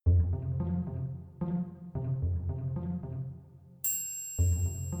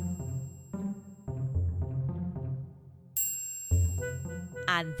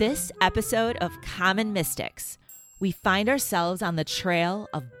On this episode of Common Mystics, we find ourselves on the trail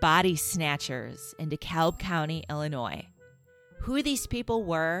of body snatchers in DeKalb County, Illinois. Who these people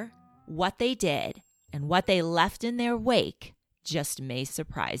were, what they did, and what they left in their wake just may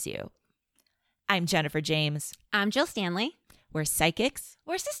surprise you. I'm Jennifer James. I'm Jill Stanley. We're psychics.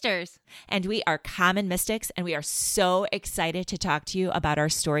 We're sisters. And we are Common Mystics, and we are so excited to talk to you about our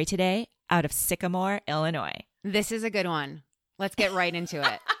story today out of Sycamore, Illinois. This is a good one. Let's get right into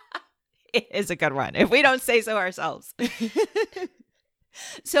it. It is a good one, if we don't say so ourselves.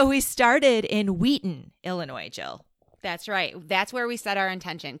 So we started in Wheaton, Illinois, Jill. That's right. That's where we set our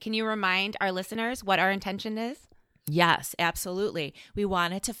intention. Can you remind our listeners what our intention is? Yes, absolutely. We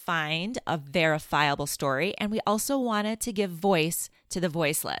wanted to find a verifiable story, and we also wanted to give voice to the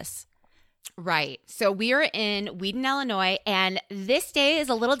voiceless. Right. So we are in Wheaton, Illinois, and this day is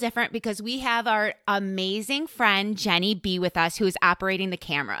a little different because we have our amazing friend Jenny B with us, who is operating the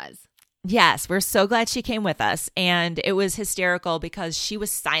cameras. Yes, we're so glad she came with us, and it was hysterical because she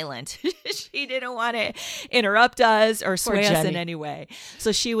was silent. She didn't want to interrupt us or sway us in any way.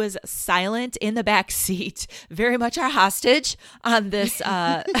 So she was silent in the back seat, very much our hostage on this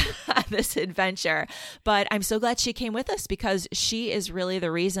on this adventure. But I'm so glad she came with us because she is really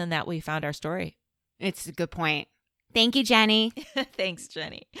the reason that we found our story. It's a good point. Thank you, Jenny. Thanks,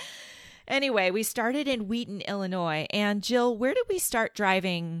 Jenny. Anyway, we started in Wheaton, Illinois. And Jill, where did we start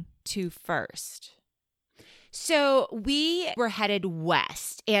driving to first? So we were headed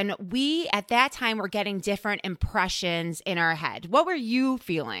west, and we at that time were getting different impressions in our head. What were you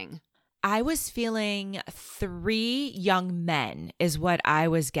feeling? I was feeling 3 young men is what I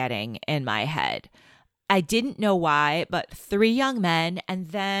was getting in my head. I didn't know why, but 3 young men and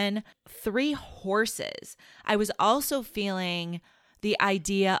then 3 horses. I was also feeling the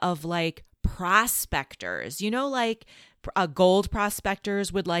idea of like prospectors, like gold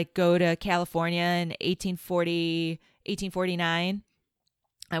prospectors would like go to California in 1849.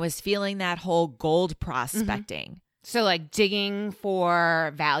 I was feeling that whole gold prospecting. Mm-hmm. So like digging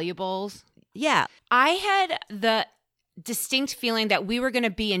for valuables. Yeah. I had the distinct feeling that we were going to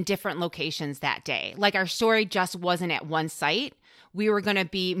be in different locations that day. Like our story just wasn't at one site. We were going to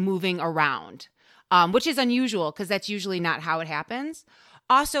be moving around, which is unusual because that's usually not how it happens.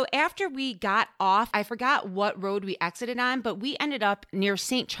 Also, after we got off, I forgot what road we exited on, but we ended up near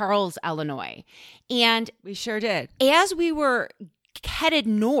St. Charles, Illinois. And we sure did. As we were headed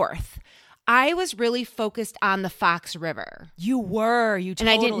north, I was really focused on the Fox River. You were. You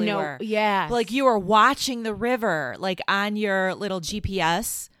totally and I didn't know, were. Yeah. Like you were watching the river, like on your little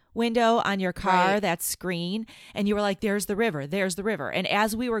GPS window on your car, right. That screen, and you were like, there's the river. And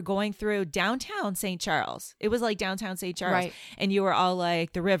as we were going through downtown St. Charles, it was like downtown St. Charles, right. And you were all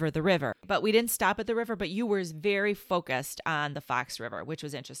like, the river. But we didn't stop at the river, but you were very focused on the Fox River, which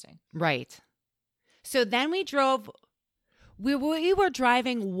was interesting. Right. So then we were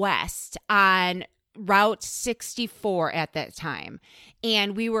driving west on Route 64 at that time,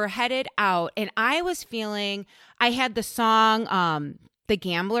 and we were headed out, and I was feeling, I had the song, The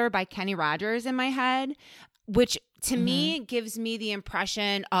Gambler by Kenny Rogers in my head, which to me gives me the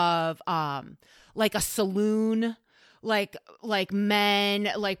impression of like a saloon, like men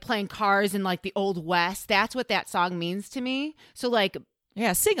like playing cards in like the Old West. That's what that song means to me. So like,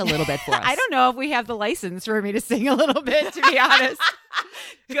 yeah, sing a little bit for us. I don't know if we have the license for me to sing a little bit, to be honest.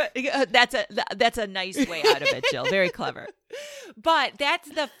 Good. That's a nice way out of it, Jill. Very clever. But that's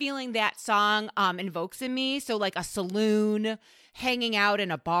the feeling that song invokes in me. So like a saloon, hanging out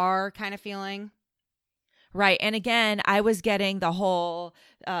in a bar kind of feeling. Right. And again, I was getting the whole,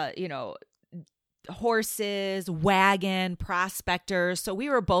 horses, wagon, prospectors. So we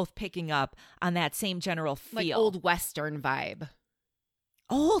were both picking up on that same general feel. Like Old Western vibe.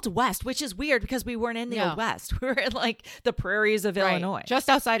 Old West, which is weird because we weren't in the Old West. We were in like the prairies of Illinois. Just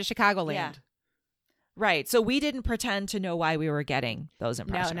outside of Chicagoland. Yeah. Right. So we didn't pretend to know why we were getting those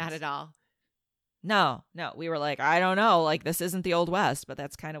impressions. No, not at all. No. We were like, I don't know. Like, this isn't the Old West, but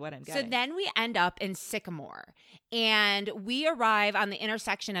that's kind of what I'm getting. So then we end up in Sycamore, and we arrive on the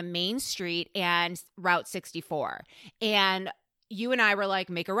intersection of Main Street and Route 64. And you and I were like,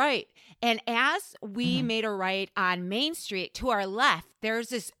 make a right. And as we made a right on Main Street, to our left, there's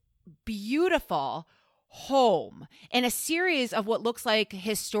this beautiful home and a series of what looks like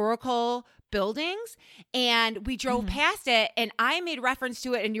historical buildings, and we drove past it, and I made reference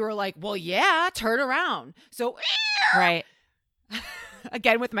to it, and you were like, well, yeah, turn around. So right.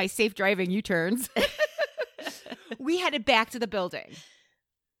 Again, with my safe driving U-turns, we headed back to the building.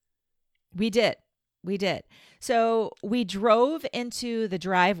 We did. We did. So we drove into the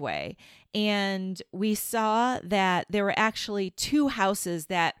driveway and we saw that there were actually two houses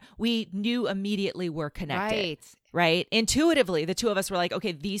that we knew immediately were connected. Right. Intuitively, the two of us were like,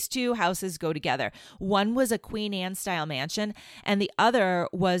 okay, these two houses go together. One was a Queen Anne style mansion, and the other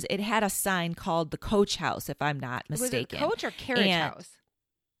was, it had a sign called the Coach House, if I'm not mistaken. Was it Coach or Carriage House?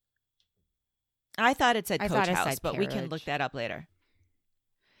 I thought it said Coach House, but we can look that up later.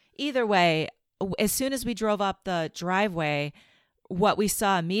 Either way, as soon as we drove up the driveway, what we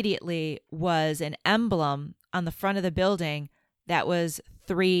saw immediately was an emblem on the front of the building that was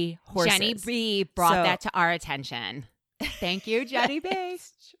 3 horses. Jenny B brought that to our attention. Thank you, Jenny B.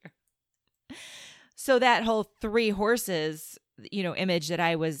 So that whole 3 horses, image that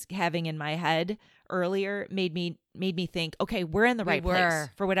I was having in my head earlier made me think, okay, we're in the right place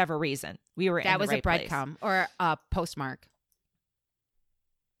for whatever reason. We were in the right place. That was a breadcrumb or a postmark.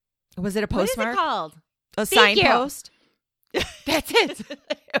 Was it a postmark? What is it called? A signpost? That's it.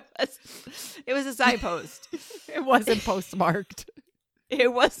 It was a signpost. It wasn't postmarked.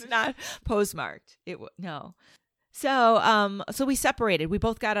 It was not postmarked. No. So we separated. We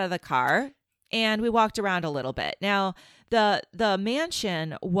both got out of the car and we walked around a little bit. Now, the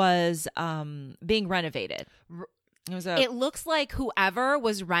mansion was being renovated. It looks like whoever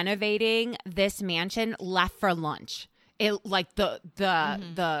was renovating this mansion left for lunch. It like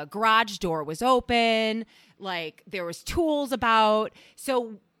the garage door was open, like there was tools about.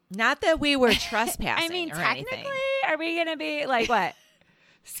 So not that we were trespassing. I mean, or technically, anything. Are we going to be like what?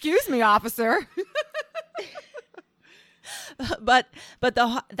 Excuse me, officer. But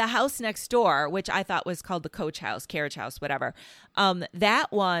the house next door, which I thought was called the Coach House, Carriage House, whatever,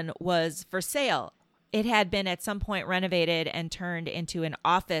 that one was for sale. It had been at some point renovated and turned into an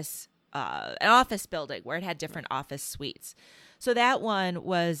office building where it had different office suites. So that one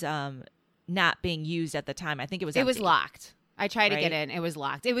was not being used at the time. I think it was empty. It was locked. I tried to get in. It was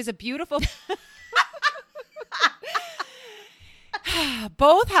locked. It was a beautiful.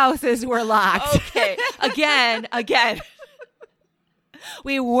 Both houses were locked. Okay. Again.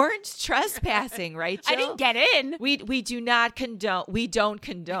 We weren't trespassing, right, Jill? I didn't get in. We don't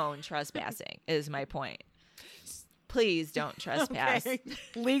condone trespassing is my point. Please don't trespass. Okay.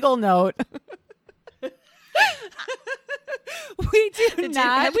 Legal note. We do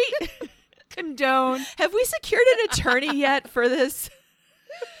not condone. Have we secured an attorney yet for this?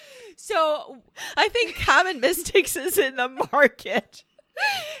 So I think Common Mystics is in the market.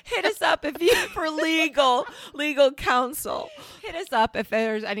 Hit us up if you for legal counsel. Hit us up if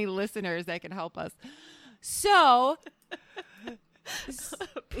there's any listeners that can help us. So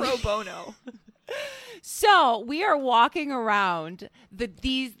pro bono. So we are walking around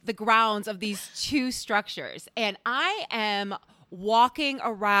the grounds of these two structures, and I am walking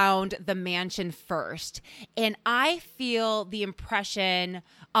around the mansion first, and I feel the impression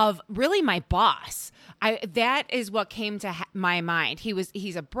of really my boss. That is what came to my mind.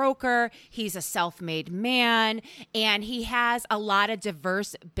 He's a broker, he's a self-made man, and he has a lot of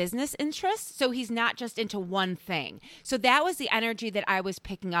diverse business interests, so he's not just into one thing. So that was the energy that I was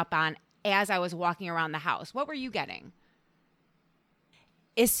picking up on as I was walking around the house. What were you getting?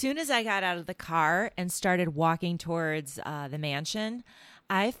 As soon as I got out of the car and started walking towards the mansion,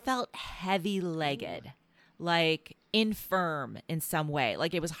 I felt heavy-legged, like infirm in some way.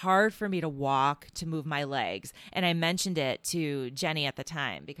 Like it was hard for me to walk, to move my legs. And I mentioned it to Jenny at the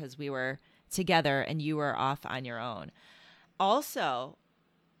time because we were together and you were off on your own. Also,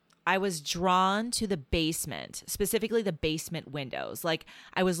 I was drawn to the basement, specifically the basement windows. Like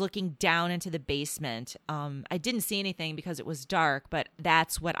I was looking down into the basement. I didn't see anything because it was dark, but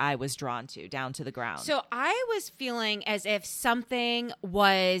that's what I was drawn to, down to the ground. So I was feeling as if something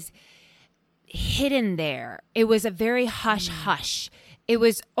was hidden there. It was a very hush-hush. It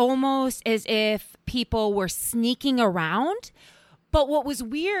was almost as if people were sneaking around. But what was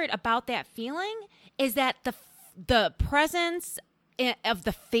weird about that feeling is that the presence of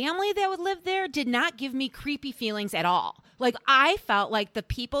the family that would live there did not give me creepy feelings at all. Like I felt like the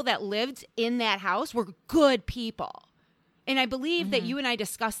people that lived in that house were good people. And I believe that you and I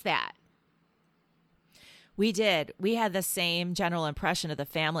discussed that. We did. We had the same general impression of the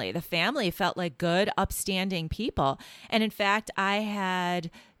family. The family felt like good, upstanding people. And in fact, I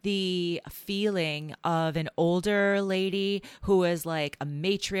had the feeling of an older lady who was like a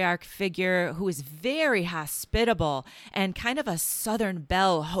matriarch figure, who was very hospitable and kind of a Southern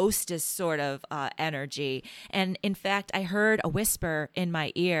Belle hostess sort of energy. And in fact, I heard a whisper in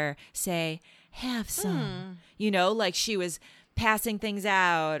my ear say, "Have some," like she was passing things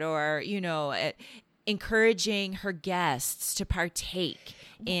out, or, encouraging her guests to partake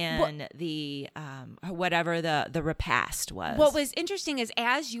in the whatever the repast was. What was interesting is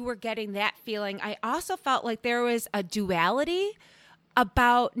as you were getting that feeling, I also felt like there was a duality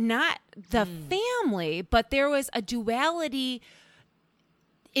about not the family, but there was a duality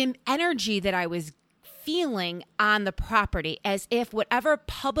in energy that I was feeling on the property, as if whatever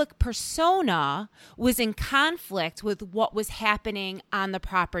public persona was in conflict with what was happening on the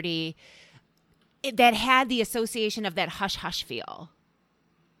property that had the association of that hush-hush feel.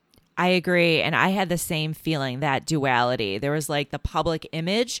 I agree. And I had the same feeling, that duality. There was like the public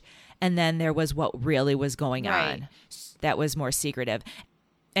image, and then there was what really was going on that was more secretive.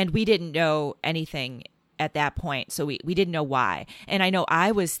 And we didn't know anything at that point, so we didn't know why. And I know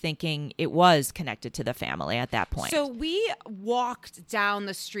I was thinking it was connected to the family at that point. So we walked down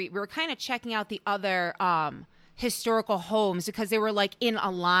the street. We were kind of checking out the other historical homes because they were like in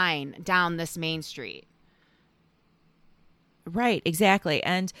a line down this main street. Right, exactly.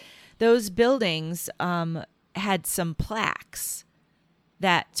 And those buildings had some plaques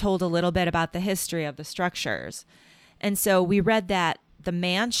that told a little bit about the history of the structures. And so we read that the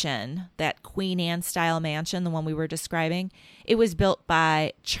mansion, that Queen Anne style mansion, the one we were describing, it was built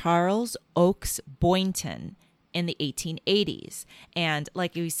by Charles Oakes Boynton in the 1880s. And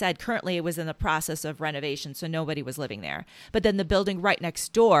like you said, currently it was in the process of renovation, so nobody was living there. But then the building right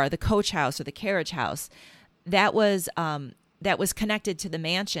next door, the coach house or the carriage house, that was connected to the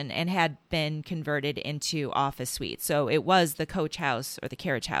mansion and had been converted into office suites. So it was the coach house or the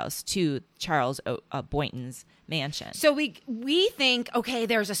carriage house to Charles Boynton's mansion. So we think, okay,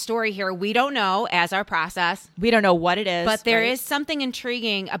 there's a story here. We don't know as our process. We don't know what it is. But there is something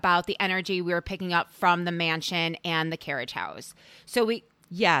intriguing about the energy we were picking up from the mansion and the carriage house. So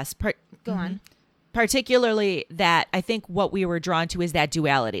Yes. Go on. Particularly that I think what we were drawn to is that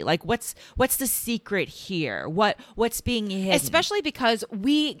duality. Like what's the secret here? What's being hidden? Especially because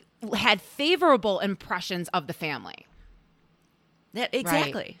we had favorable impressions of the family.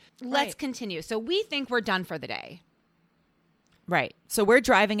 Exactly. Right. Let's continue. So we think we're done for the day. Right. So we're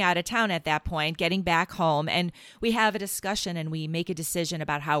driving out of town at that point, getting back home, and we have a discussion and we make a decision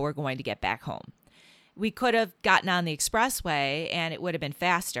about how we're going to get back home. We could have gotten on the expressway and it would have been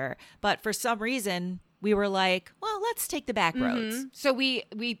faster, but for some reason we were like, well, let's take the back roads. So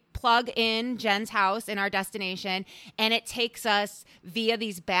we plug in Jen's house in our destination, and it takes us via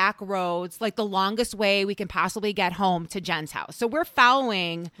these back roads, like the longest way we can possibly get home to Jen's house. So we're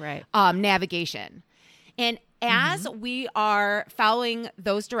following navigation. And as we are following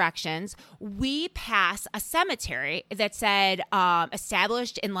those directions, we pass a cemetery that said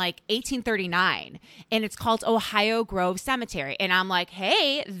established in like 1839, and it's called Ohio Grove Cemetery. And I'm like,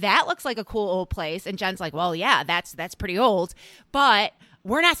 hey, that looks like a cool old place. And Jen's like, well, yeah, that's pretty old, but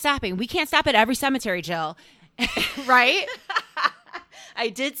we're not stopping. We can't stop at every cemetery, Jill. Right? I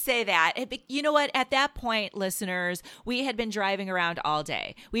did say that. You know what? At that point, listeners, we had been driving around all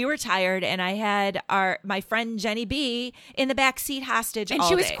day. We were tired, and I had my friend Jenny B in the back seat hostage, and all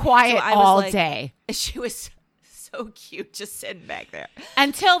she was day. quiet so all day. She was so cute, just sitting back there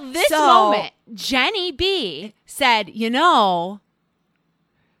until this moment. Jenny B said,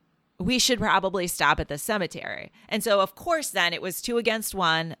 we should probably stop at the cemetery. And so, of course, then it was 2 against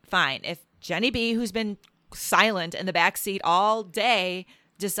 1. Fine. If Jenny B, who's been silent in the back seat all day,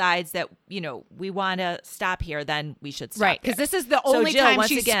 decides that we want to stop here, then we should stop. Right, because this is the only time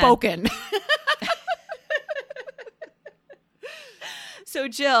she's spoken. So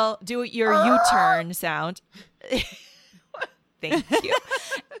Jill, do your U-turn sound. Thank you.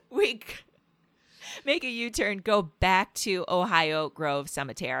 We make a U-turn, go back to Ohio Grove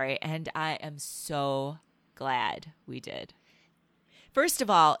Cemetery, and I am so glad we did. First of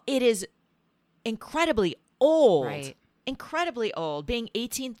all, it is incredibly old. Right. Incredibly old. Being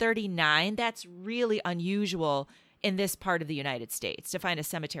 1839, that's really unusual in this part of the United States to find a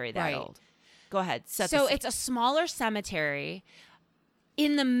cemetery that old. Go ahead. So it's a smaller cemetery.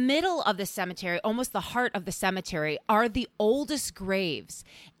 In the middle of the cemetery, almost the heart of the cemetery, are the oldest graves.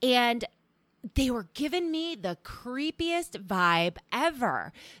 And they were giving me the creepiest vibe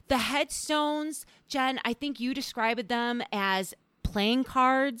ever. The headstones, Jen, I think you described them as playing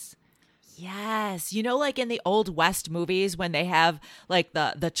cards. Yes. Like in the Old West movies when they have like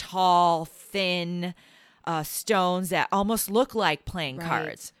the tall, thin stones that almost look like playing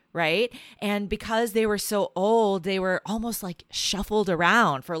cards, right? And because they were so old, they were almost like shuffled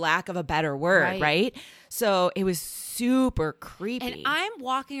around, for lack of a better word, right? So it was super creepy. And I'm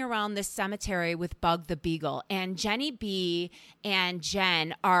walking around this cemetery with Bug the Beagle, and Jenny B and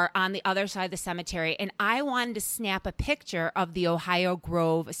Jen are on the other side of the cemetery, and I wanted to snap a picture of the Ohio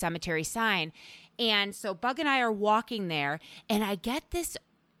Grove Cemetery sign. And so Bug and I are walking there, and I get this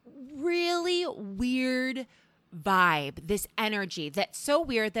really weird vibe, this energy that's so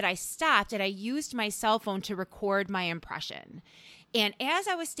weird that I stopped and I used my cell phone to record my impression. And as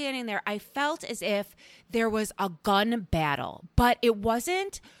I was standing there, I felt as if there was a gun battle, but it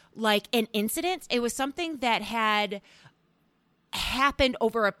wasn't like an incident. It was something that had happened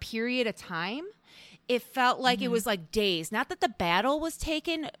over a period of time. It felt like it was like days. Not that the battle was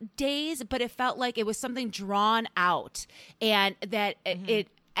taken days, but it felt like it was something drawn out and that it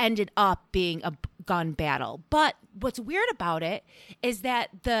ended up being a gun battle. But what's weird about it is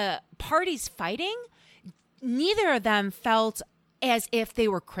that the parties fighting, neither of them felt as if they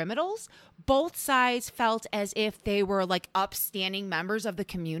were criminals. Both sides felt as if they were like upstanding members of the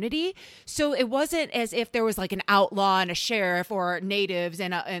community. So it wasn't as if there was like an outlaw and a sheriff or natives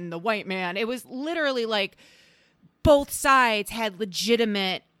and the white man. It was literally like both sides had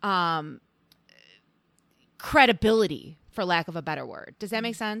legitimate credibility, for lack of a better word. Does that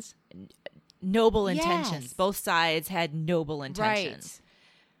make sense? Noble intentions. Yes. Both sides had noble intentions.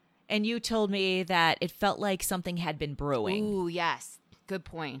 Right. And you told me that it felt like something had been brewing. Ooh, yes. Good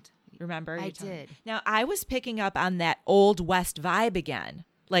point. Remember? I You told me. did. Now, I was picking up on that Old West vibe again,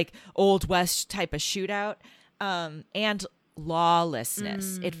 like Old West type of shootout, and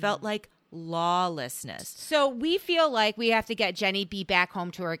lawlessness. It felt like lawlessness. So we feel like we have to get Jenny B back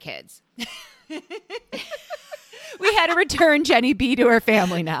home to her kids. We had to return Jenny B to her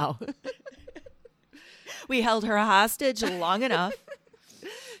family now. We held her hostage long enough.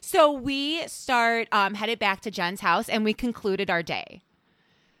 So we start headed back to Jen's house, and we concluded our day.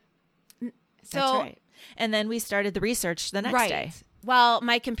 So, That's right. And then we started the research the next day. Well,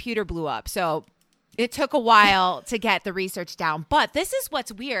 my computer blew up, so it took a while to get the research down. But this is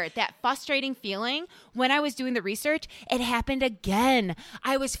what's weird. That frustrating feeling when I was doing the research, it happened again.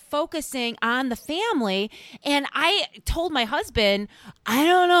 I was focusing on the family, and I told my husband, I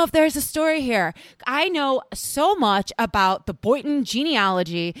don't know if there's a story here. I know so much about the Boynton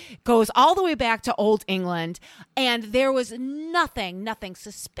genealogy, goes all the way back to Old England, and there was nothing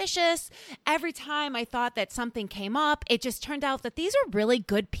suspicious. Every time I thought that something came up, it just turned out that these are really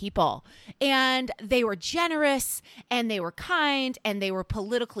good people, and they were generous, and they were kind, and they were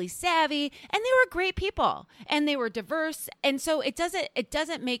politically savvy, and they were great people, and they were diverse. And so it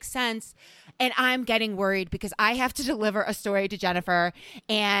doesn't make sense. And I'm getting worried because I have to deliver a story to Jennifer,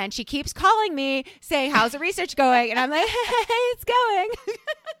 and she keeps calling me saying, how's the research going? And I'm like, hey, it's going.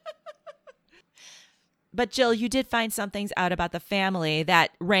 But Jill, you did find some things out about the family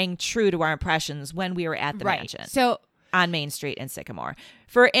that rang true to our impressions when we were at the mansion. So on Main Street in Sycamore.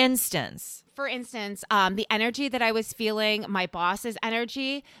 For instance, the energy that I was feeling, my boss's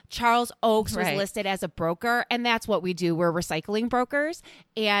energy, Charles Oakes was listed as a broker, and that's what we do. We're recycling brokers.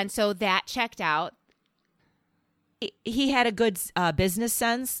 And so that checked out. he had a good business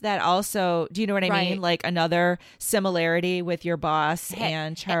sense that also, do you know what I mean? Like another similarity with your boss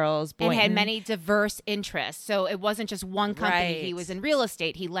and Charles Boynton. And had many diverse interests. So it wasn't just one company. Right. He was in real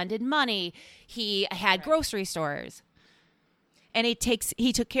estate. He lended money. He had grocery stores. And he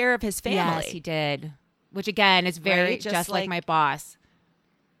took care of his family. Yes, he did. Which again is very just like my boss.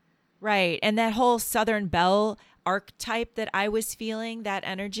 Right. And that whole Southern Belle archetype that I was feeling, that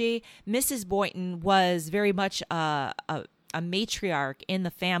energy, Mrs. Boynton was very much a matriarch in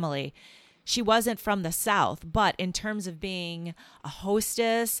the family. She wasn't from the South, but in terms of being a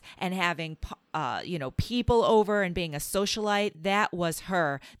hostess and having people over and being a socialite, that was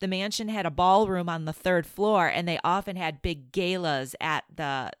her. The mansion had a ballroom on the third floor, and they often had big galas at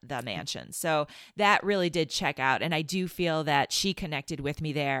the mansion. So that really did check out, and I do feel that she connected with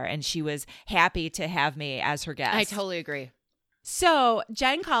me there, and she was happy to have me as her guest. I totally agree. So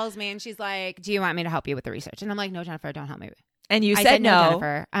Jen calls me, and she's like, do you want me to help you with the research? And I'm like, no, Jennifer, don't help me. And you I said no.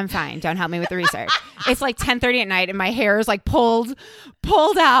 Jennifer, I'm fine. Don't help me with the research. It's like 10:30 at night, and my hair is like pulled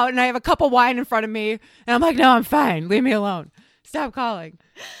out, and I have a cup of wine in front of me, and I'm like, no, I'm fine. Leave me alone. Stop calling.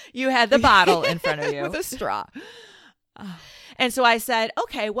 You had the bottle in front of you. With a straw. And so I said,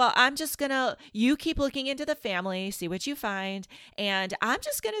 okay, well, you keep looking into the family, see what you find, and I'm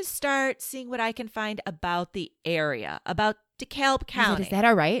just going to start seeing what I can find about the area, about DeKalb County. Is that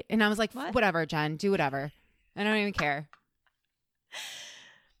all right? And I was like, What? Whatever, Jen, do whatever. I don't even care.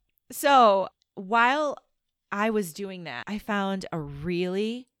 So while I was doing that, I found a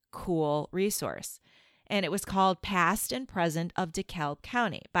really cool resource, and it was called Past and Present of DeKalb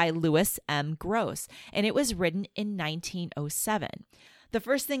County by Lewis M. Gross, and it was written in 1907. The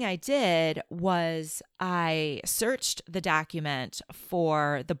first thing I did was I searched the document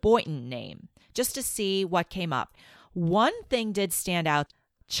for the Boynton name just to see what came up. One thing did stand out.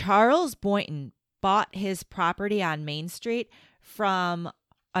 Charles Boynton bought his property on Main Street from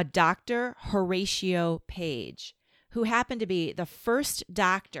a Dr. Horatio Page, who happened to be the first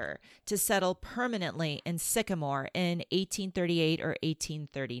doctor to settle permanently in Sycamore in 1838 or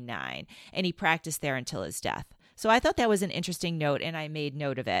 1839, and he practiced there until his death. So I thought that was an interesting note, and I made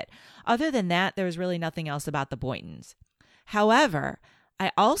note of it. Other than that, there was really nothing else about the Boyntons. However,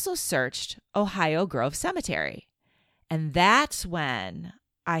 I also searched Ohio Grove Cemetery, and that's when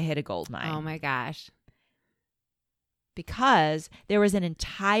I hit a gold mine. Oh my gosh. Because there was an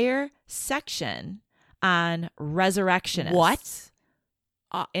entire section on resurrectionists.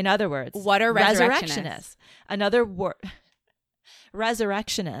 What? In other words, what are resurrectionists? Another word.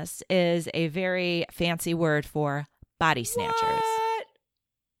 Resurrectionist is a very fancy word for body snatchers.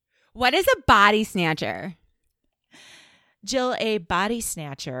 What is a body snatcher? Jill, a body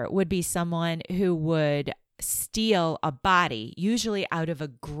snatcher would be someone who would steal a body, usually out of a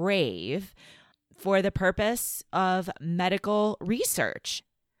grave, for the purpose of medical research.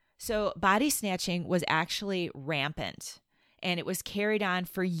 So body snatching was actually rampant, and it was carried on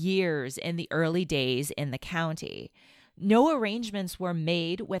for years in the early days in the county. No arrangements were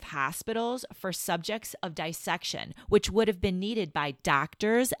made with hospitals for subjects of dissection, which would have been needed by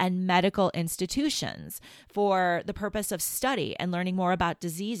doctors and medical institutions for the purpose of study and learning more about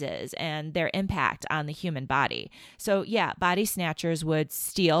diseases and their impact on the human body. So yeah, body snatchers would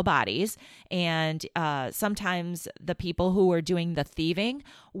steal bodies, and sometimes the people who were doing the thieving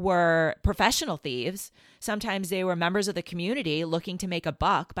were professional thieves. Sometimes they were members of the community looking to make a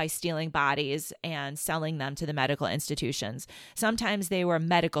buck by stealing bodies and selling them to the medical institutions. Sometimes they were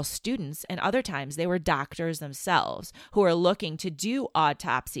medical students, and other times they were doctors themselves who were looking to do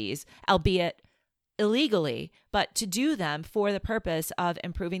autopsies, albeit illegally, but to do them for the purpose of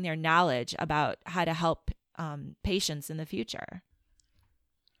improving their knowledge about how to help patients in the future.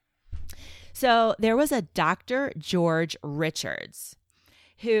 So there was a Dr. George Richards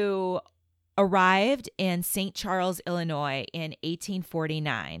who arrived in St. Charles, Illinois in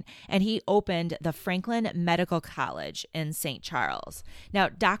 1849, and he opened the Franklin Medical College in St. Charles. Now,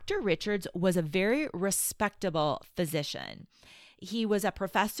 Dr. Richards was a very respectable physician. He was a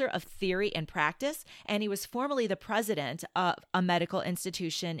professor of theory and practice, and he was formerly the president of a medical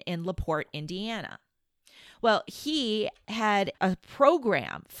institution in LaPorte, Indiana. Well, he had a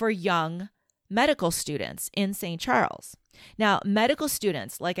program for young medical students in St. Charles. Now, medical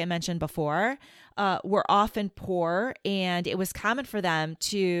students, like I mentioned before, were often poor, and it was common for them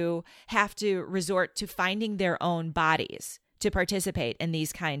to have to resort to finding their own bodies to participate in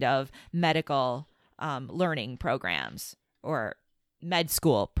these kind of medical learning programs or med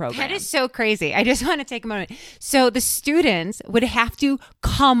school programs. That is so crazy. I just want to take a moment. So the students would have to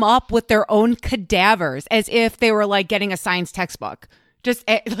come up with their own cadavers as if they were like getting a science textbook. Just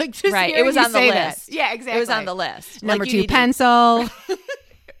right. It was on the list. That. Yeah, exactly. It was on the list. Number 2 pencil,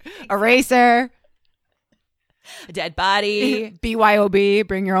 eraser, a dead body, BYOB,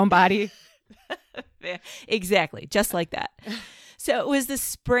 bring your own body. Exactly, just like that. So it was the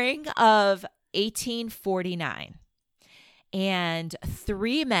spring of 1849, and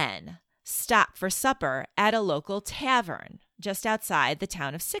 3 men stopped for supper at a local tavern just outside the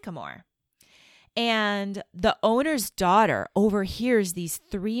town of Sycamore. And the owner's daughter overhears these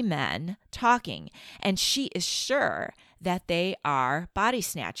 3 men talking, and she is sure that they are body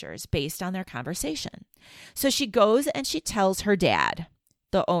snatchers based on their conversation. So she goes and she tells her dad,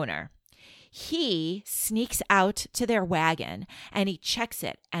 the owner. He sneaks out to their wagon and he checks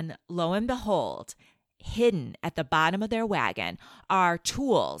it, and lo and behold, hidden at the bottom of their wagon are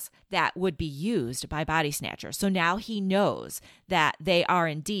tools that would be used by body snatchers. So now he knows that they are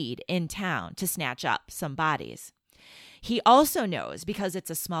indeed in town to snatch up some bodies. He also knows, because it's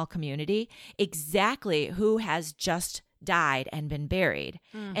a small community, exactly who has just died and been buried.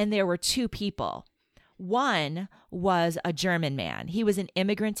 And there were 2 people. One was a German man. He was an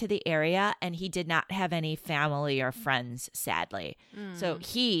immigrant to the area, and he did not have any family or friends, sadly. So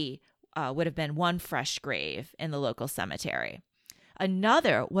he would have been one fresh grave in the local cemetery.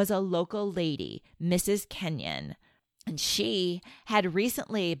 Another was a local lady, Mrs. Kenyon, and she had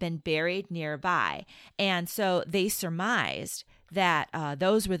recently been buried nearby. And so they surmised that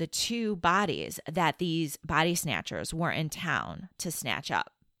those were the 2 bodies that these body snatchers were in town to snatch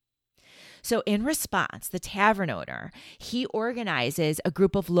up. So in response, the tavern owner, he organizes a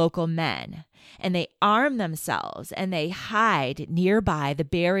group of local men, and they arm themselves and they hide nearby the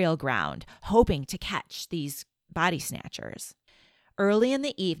burial ground, hoping to catch these body snatchers. Early in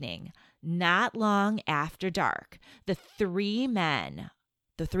the evening, not long after dark, the 3 men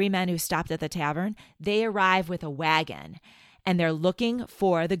who stopped at the tavern, they arrive with a wagon, and they're looking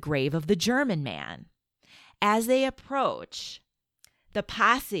for the grave of the German man. As they approach, the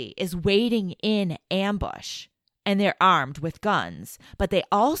posse is waiting in ambush, and they're armed with guns. But they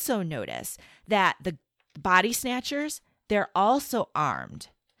also notice that the body snatchers, they're also armed.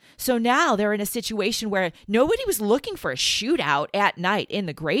 So now they're in a situation where nobody was looking for a shootout at night in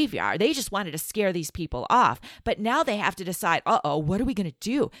the graveyard. They just wanted to scare these people off. But now they have to decide, what are we going to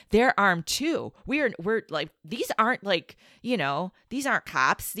do? They're armed too. We're like, these aren't like, these aren't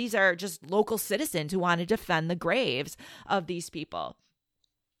cops. These are just local citizens who want to defend the graves of these people.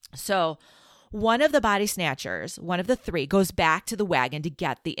 So one of the body snatchers, one of the three, goes back to the wagon to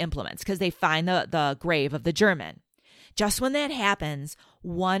get the implements because they find the grave of the German. Just when that happens,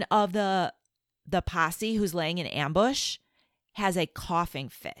 one of the posse who's laying in ambush has a coughing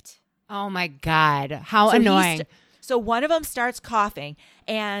fit. Oh my God. How annoying. So one of them starts coughing,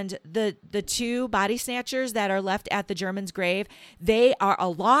 and the two body snatchers that are left at the German's grave, they are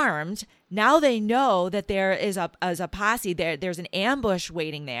alarmed. Now they know that there is a posse there. There's an ambush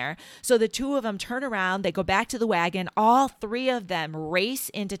waiting there. So the two of them turn around. They go back to the wagon. All three of them race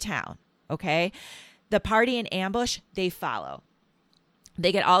into town. Okay. The party in ambush, they follow.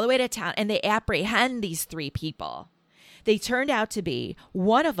 They get all the way to town and they apprehend these three people. They turned out to be,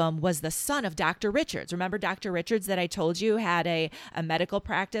 one of them was the son of Dr. Richards. Remember Dr. Richards that I told you had a medical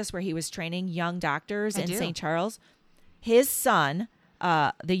practice where he was training young doctors in St. Charles? His son,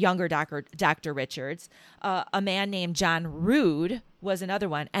 the younger Dr. Richards, a man named John Rood was another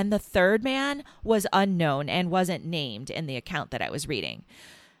one. And the third man was unknown and wasn't named in the account that I was reading.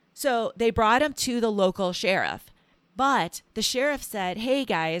 So they brought him to the local sheriff, but the sheriff said, hey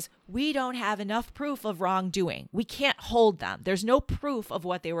guys, we don't have enough proof of wrongdoing. We can't hold them. There's no proof of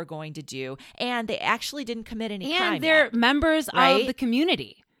what they were going to do. And they actually didn't commit any crime. And they're yet, members right? of the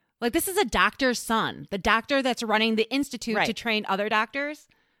community. Like, this is a doctor's son, the doctor that's running the institute to train other doctors.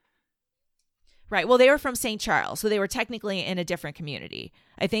 Right. Well, they were from St. Charles, so they were technically in a different community.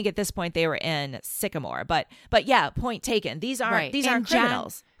 I think at this point they were in Sycamore, but yeah, point taken. These aren't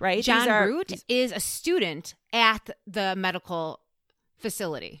criminals, right? John Root is a student at the medical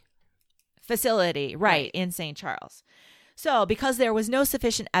facility, right, in St. Charles. So because there was no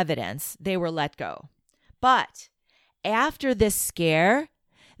sufficient evidence, they were let go. But after this scare,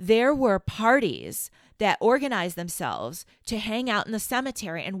 there were parties that organized themselves to hang out in the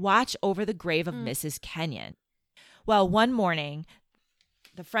cemetery and watch over the grave of Mrs. Kenyon. Well, one morning,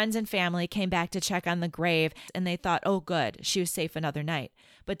 the friends and family came back to check on the grave, and they thought, oh, good, she was safe another night.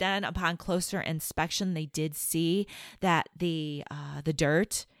 But then upon closer inspection, they did see that the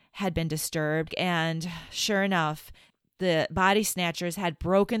dirt had been disturbed, and sure enough, the body snatchers had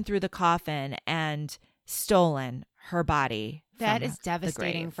broken through the coffin and stolen her body. That is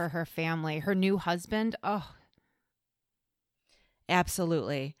devastating for her family. Her new husband. Oh,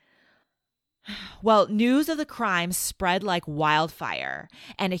 absolutely. Well, news of the crime spread like wildfire,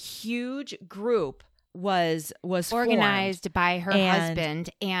 and a huge group was organized formed. by her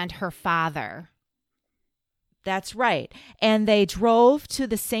husband and her father. That's right. And they drove to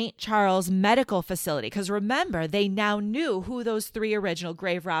the St. Charles Medical Facility because remember, they now knew who those three original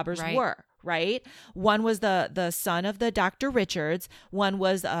grave robbers were. Right? One was the son of the Dr. Richards. One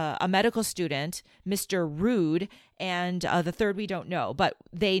was a medical student, Mr. Rood, and the third we don't know. But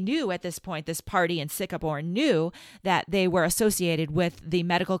they knew at this point, this party in Sycamore knew that they were associated with the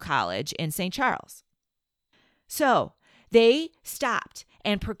medical college in St. Charles. So they stopped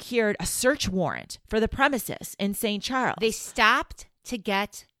and procured a search warrant for the premises in St. Charles. They stopped to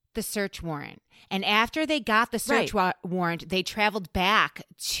get the search warrant. And after they got the search warrant, they traveled back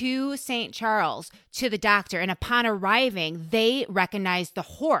to St. Charles to the doctor. And upon arriving, they recognized the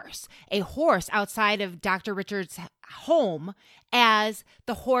horse, a horse outside of Dr. Richards' home, as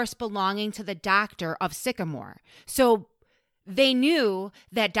the horse belonging to the doctor of Sycamore. So they knew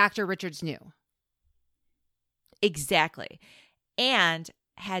that Dr. Richards knew. Exactly. And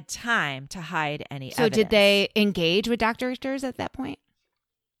had time to hide any evidence. So did they engage with Dr. Richards at that point?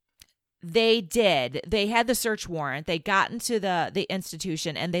 They did. They had the search warrant. They got into the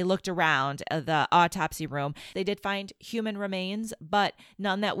institution and they looked around the autopsy room. They did find human remains, but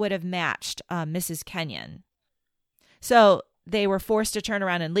none that would have matched Mrs. Kenyon. So they were forced to turn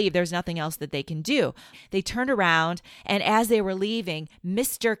around and leave. There's nothing else that they can do. They turned around, and as they were leaving,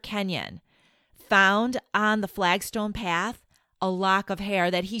 Mr. Kenyon found on the flagstone path a lock of hair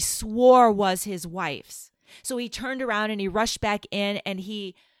that he swore was his wife's. So he turned around and he rushed back in, and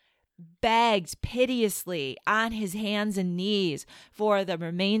he begged piteously on his hands and knees for the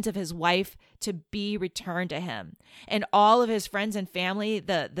remains of his wife to be returned to him. And all of his friends and family,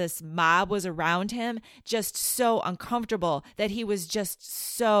 this mob was around him, just so uncomfortable that he was just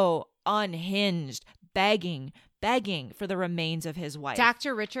so unhinged, begging for the remains of his wife.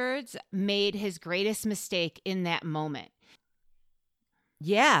 Dr. Richards made his greatest mistake in that moment.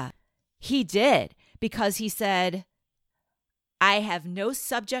 Yeah, he did, because he said, I have no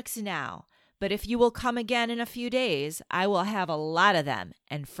subjects now, but if you will come again in a few days, I will have a lot of them,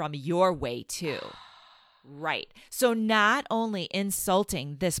 and from your way too. Right. So not only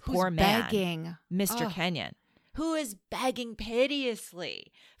insulting this poor man, begging? Mr. Kenyon, who is begging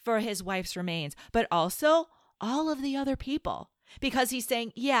piteously for his wife's remains, but also all of the other people. Because he's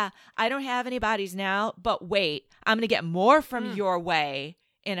saying, yeah, I don't have any bodies now, but wait, I'm going to get more from your way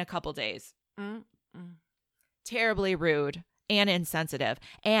in a couple days. Terribly rude and insensitive.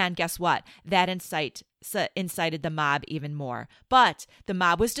 And guess what? That incited the mob even more. But the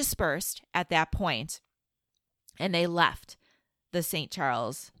mob was dispersed at that point, and they left the St.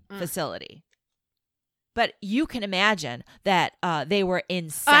 Charles facility. But you can imagine that they were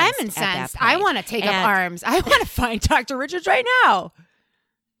incensed. I'm incensed. I want to take up arms. I want to find Dr. Richards right now.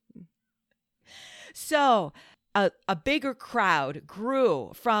 So a bigger crowd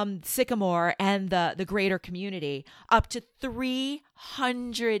grew from Sycamore and the greater community. Up to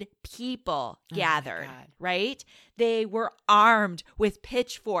 300 people gathered, right? They were armed with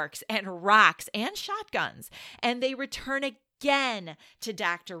pitchforks and rocks and shotguns, and they return again to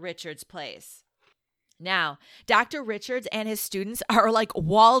Dr. Richards' place. Now, Dr. Richards and his students are like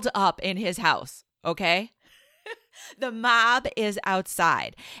walled up in his house, okay? The mob is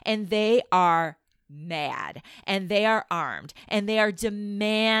outside, and they are mad, and they are armed, and they are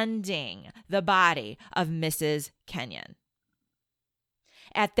demanding the body of Mrs. Kenyon.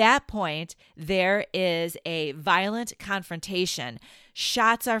 At that point, there is a violent confrontation.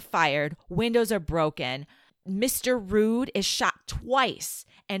 Shots are fired, windows are broken. Mr. Rood is shot twice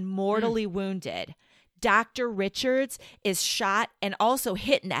and mortally wounded. Dr. Richards is shot and also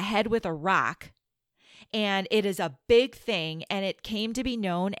hit in the head with a rock. And it is a big thing, and it came to be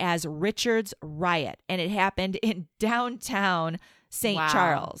known as Richards Riot, and it happened in downtown St.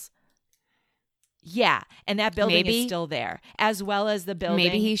 Charles. Yeah, and that building is still there, as well as the building.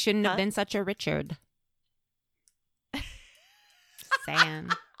 Maybe he shouldn't have been such a Richard. Saying.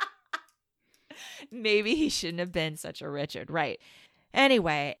 Maybe he shouldn't have been such a Richard, right.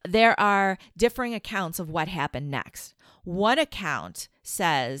 Anyway, there are differing accounts of what happened next. One account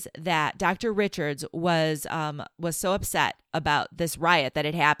says that Dr. Richards was so upset about this riot that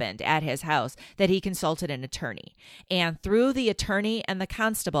had happened at his house that he consulted an attorney. And through the attorney and the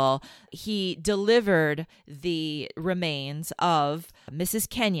constable, he delivered the remains of Mrs.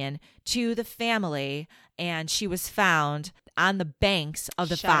 Kenyon to the family, and she was found on the banks of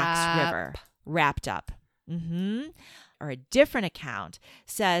the Fox River, wrapped up. Or a different account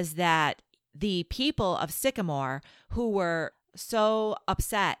says that the people of Sycamore, who were so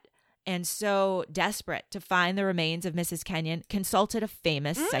upset and so desperate to find the remains of Mrs. Kenyon, consulted a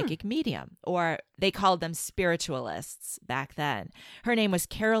famous psychic medium, or they called them spiritualists back then. Her name was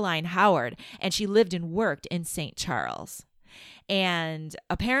Caroline Howard, and she lived and worked in St. Charles. And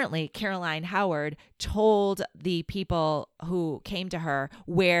apparently, Caroline Howard told the people who came to her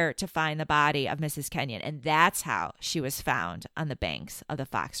where to find the body of Mrs. Kenyon, and that's how she was found on the banks of the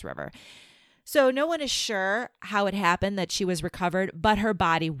Fox River. So no one is sure how it happened that she was recovered, but her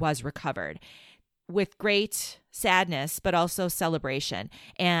body was recovered with great sadness, but also celebration.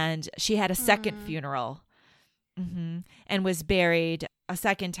 And she had a second funeral and was buried a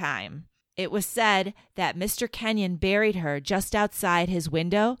second time. It was said that Mr. Kenyon buried her just outside his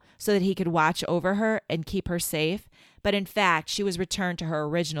window so that he could watch over her and keep her safe. But in fact, she was returned to her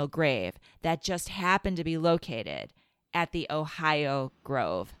original grave that just happened to be located at the Ohio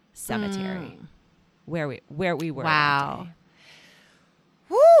Grove Cemetery, where we were. Wow.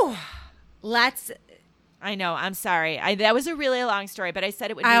 Woo! I know. I'm sorry. That was a really long story, but I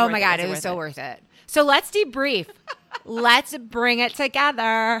said it would be Oh worth my it. God, it was so worth it. So let's debrief. Let's bring it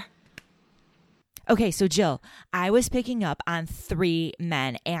together. Okay, so Jill, I was picking up on 3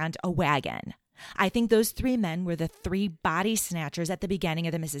 men and a wagon. I think those 3 men were the 3 body snatchers at the beginning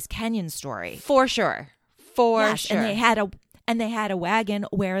of the Mrs. Kenyon story. For sure. For sure. And they had a wagon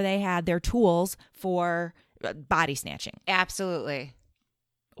where they had their tools for body snatching. Absolutely.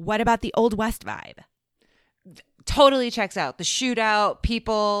 What about the Old West vibe? Totally checks out. The shootout,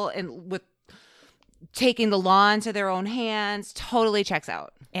 people and with taking the law into their own hands, totally checks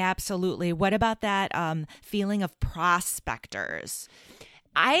out. Absolutely. What about that feeling of prospectors?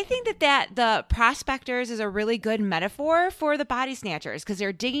 I think that the prospectors is a really good metaphor for the body snatchers because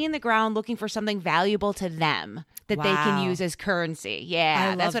they're digging in the ground looking for something valuable to them that they can Wow. use as currency.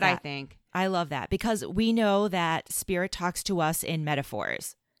 Yeah, that's what I that. think. I love that because we know that spirit talks to us in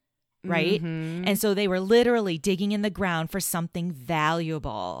metaphors, right? Mhm. And so they were literally digging in the ground for something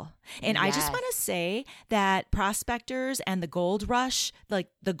valuable. And I just Yes. want to say that prospectors and the gold rush, like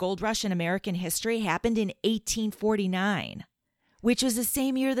the gold rush in American history, happened in 1849, which was the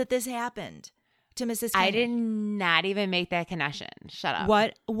same year that this happened to Mrs. I Kennedy. did not even make that connection. Shut up.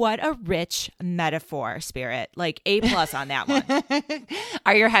 What a rich metaphor, Spirit. Like A+ on that one.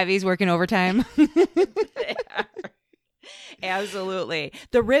 Are your heavies working overtime? Absolutely.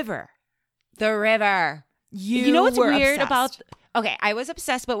 The river. The river. You know what's were weird obsessed. about Okay, I was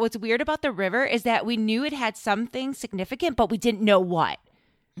obsessed, but what's weird about the river is that we knew it had something significant, but we didn't know what.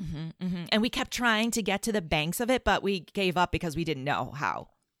 Mhm. And we kept trying to get to the banks of it, but we gave up because we didn't know how.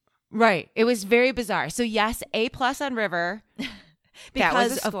 Right. It was very bizarre. So yes, A+ on river. That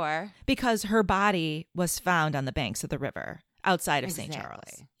was a score. Because her body was found on the banks of the river outside of St. Charles.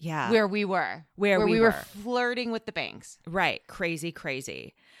 Exactly. Yeah. Where we were. Where we were were. flirting with the banks. Right. Crazy,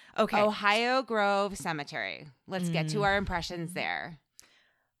 crazy. Okay. Ohio Grove Cemetery. Let's get to our impressions there.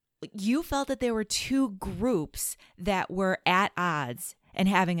 You felt that there were two groups that were at odds and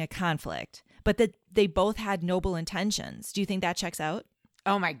having a conflict, but that they both had noble intentions. Do you think that checks out?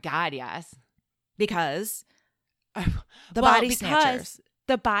 Oh my God, yes. Because the body snatchers.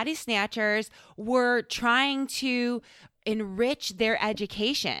 The body snatchers were trying to enrich their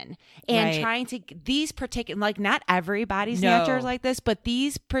education and Right. trying to these particular, like, not every body No. snatcher is like this, but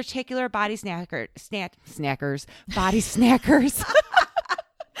these particular body snackers, body snackers.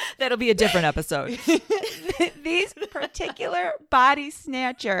 That'll be a different episode. These particular body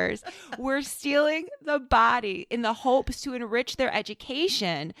snatchers were stealing the body in the hopes to enrich their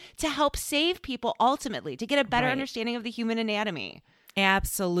education to help save people ultimately, to get a better Right. understanding of the human anatomy.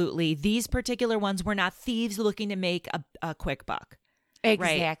 Absolutely. These particular ones were not thieves looking to make a quick buck.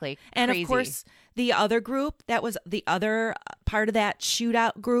 Exactly. And Crazy. of course, the other group, that was the other part of that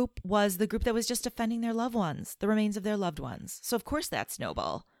shootout group, was the group that was just defending their loved ones, the remains of their loved ones. So, of course, that's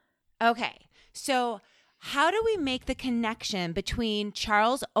noble. Okay. So how do we make the connection between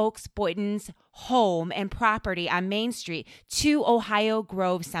Charles Oakes Boynton's home and property on Main Street to Ohio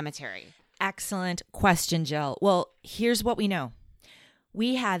Grove Cemetery? Excellent question, Jill. Well, here's what we know.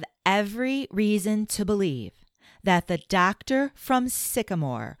 We have every reason to believe that the doctor from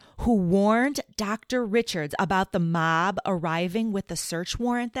Sycamore who warned Dr. Richards about the mob arriving with the search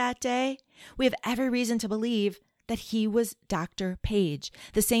warrant that day, we have every reason to believe that he was Dr. Page,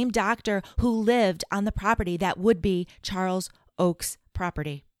 the same doctor who lived on the property that would be Charles Oakes'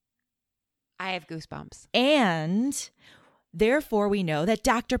 property. I have goosebumps. And therefore, we know that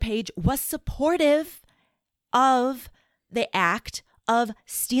Dr. Page was supportive of the act of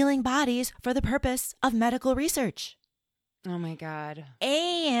stealing bodies for the purpose of medical research. Oh my God.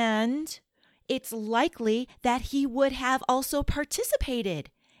 And it's likely that he would have also participated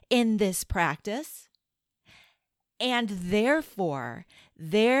in this practice. And therefore,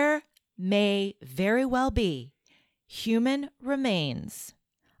 there may very well be human remains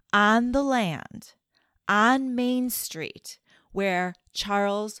on the land on Main Street where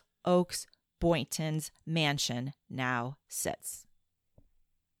Charles Oakes Boynton's mansion now sits.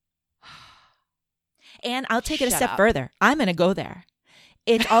 And I'll take it a Shut step up. further. I'm going to go there.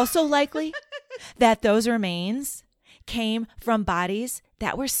 It's also likely that those remains came from bodies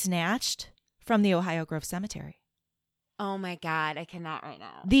that were snatched from the Ohio Grove Cemetery, Oh my God. I cannot right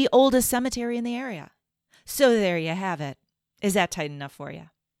now. the oldest cemetery in the area. So there you have it. Is that tight enough for you?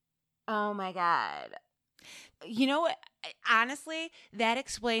 Oh my God. You know what? Honestly, that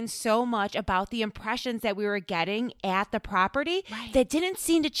explains so much about the impressions that we were getting at the property Right. that didn't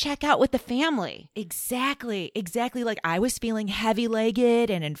seem to check out with the family. Exactly. Like I was feeling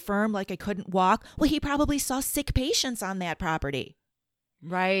heavy-legged and infirm, like I couldn't walk. Well, he probably saw sick patients on that property.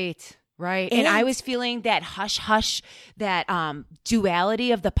 Right. And I was feeling that hush, that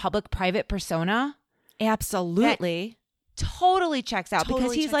duality of the public-private persona. Absolutely. Totally checks out because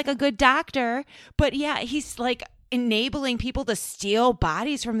Totally he's checks like a good doctor, but yeah, he's like enabling people to steal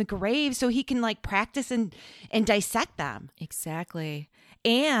bodies from the grave so he can like practice and dissect them. Exactly.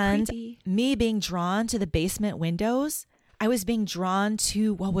 And Creepy. me being drawn to the basement windows, I was being drawn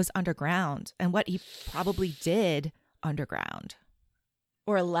to what was underground and what he probably did underground.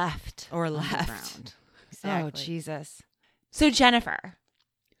 Or left. Underground. Oh, Exactly. Jesus. So, Jennifer,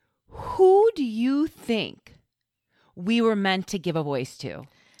 who do you think we were meant to give a voice to?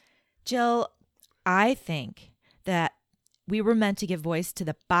 Jill, I think that We were meant to give voice to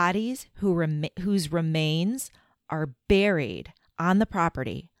the bodies whose remains are buried on the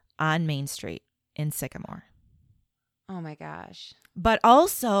property on Main Street in Sycamore. Oh my gosh. But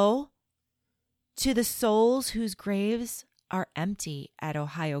also to the souls whose graves are empty at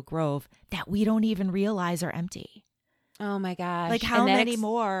Ohio Grove that we don't even realize are empty. Oh my gosh. Like how many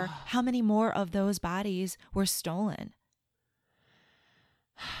more of those bodies were stolen?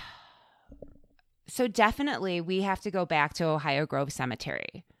 So definitely we have to go back to Ohio Grove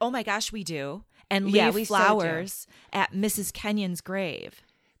Cemetery. Oh my gosh, we do. And Yeah, leave we so flowers at Mrs. Kenyon's grave.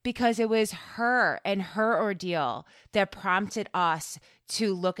 Because it was her and her ordeal that prompted us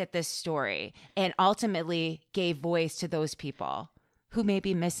to look at this story and ultimately gave voice to those people who may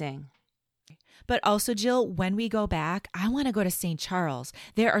be missing. But also, Jill, when we go back, I want to go to St. Charles.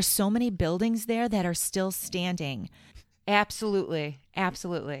 There are so many buildings there that are still standing. Absolutely.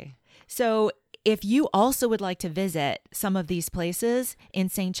 Absolutely. So if you also would like to visit some of these places in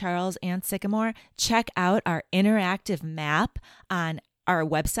St. Charles and Sycamore, check out our interactive map on our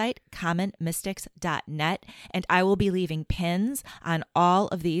website, commonmystics.net, and I will be leaving pins on all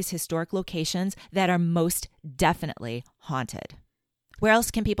of these historic locations that are most definitely haunted. Where else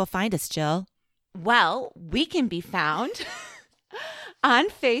can people find us, Jill? Well, we can be found on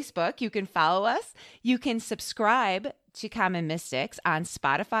Facebook. You can follow us. You can subscribe to Common Mystics on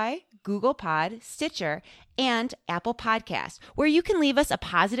Spotify, Google Pod, Stitcher, and Apple Podcasts, where you can leave us a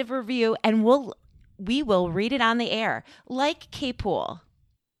positive review and we will read it on the air, like Kay Poole.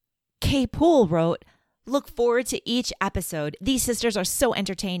 Kay Poole wrote, "Look forward to each episode. These sisters are so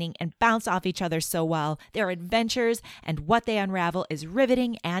entertaining and bounce off each other so well. Their adventures and what they unravel is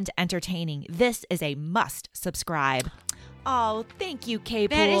riveting and entertaining. This is a must subscribe." Oh, thank you, Kay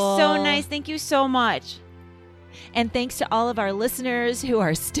Poole. That is so nice. Thank you so much. And thanks to all of our listeners who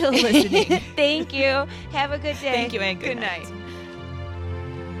are still listening. Thank you. Have a good day. Thank you and good night. night.